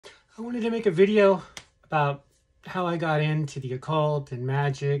I wanted to make a video about how I got into the occult and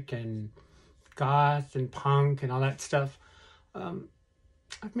magic and goth and punk and all that stuff. I've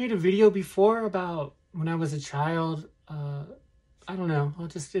made a video before about when I was a child. I don't know, I'll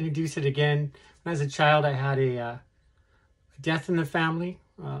just introduce it again. When I was a child, I had a death in the family.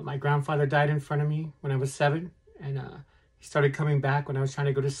 My grandfather died in front of me when I was 7, and he started coming back when I was trying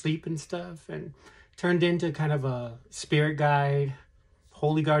to go to sleep and stuff, and turned into kind of a spirit guide,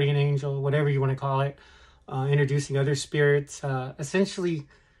 holy guardian angel, whatever you want to call it, introducing other spirits. Essentially,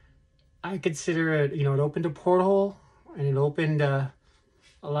 I consider it, it opened a portal, and it opened a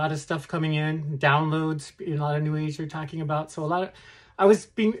lot of stuff coming in, downloads, a lot of New Age you're talking about. So I was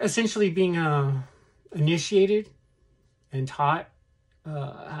essentially being initiated and taught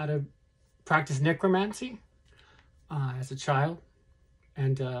how to practice necromancy as a child.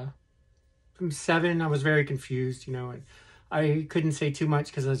 And from 7, I was very confused, and I couldn't say too much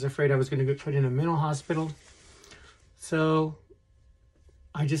because I was afraid I was going to get put in a mental hospital. So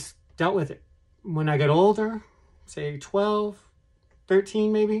I just dealt with it. When I got older, say 12,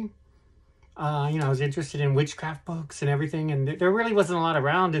 13 maybe, I was interested in witchcraft books and everything, and there really wasn't a lot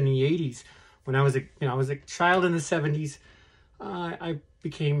around in the 80s. When I was a child in the 70s, I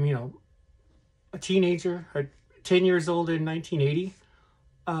became, a teenager, 10 years old in 1980.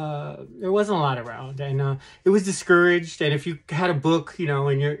 There wasn't a lot around, and it was discouraged. And if you had a book, and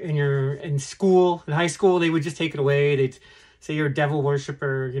you're in school, in high school, they would just take it away. They'd say you're a devil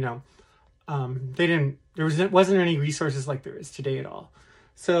worshiper. There wasn't any resources like there is today at all.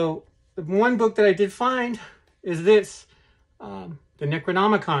 So the one book that I did find is this, the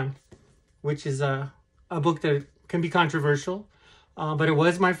Necronomicon, which is a book that can be controversial, but it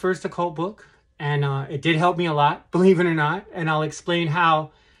was my first occult book, and it did help me a lot, believe it or not. And I'll explain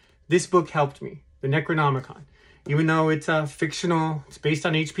how this book helped me, the Necronomicon. Even though it's fictional, it's based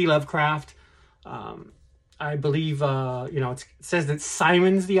on H.P. Lovecraft. I believe, it says that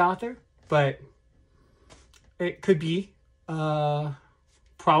Simon's the author, but it could be,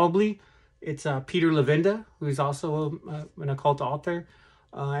 probably. It's Peter Levenda, who's also an occult author,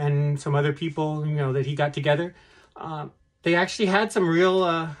 and some other people, that he got together. They actually had some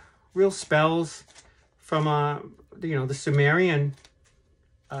real spells from, the Sumerian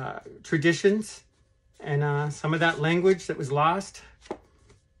traditions, and some of that language that was lost.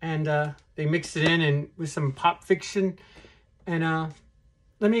 And they mixed it in and with some pop fiction. And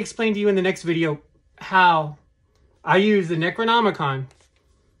let me explain to you in the next video how I use the Necronomicon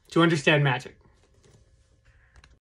to understand magic.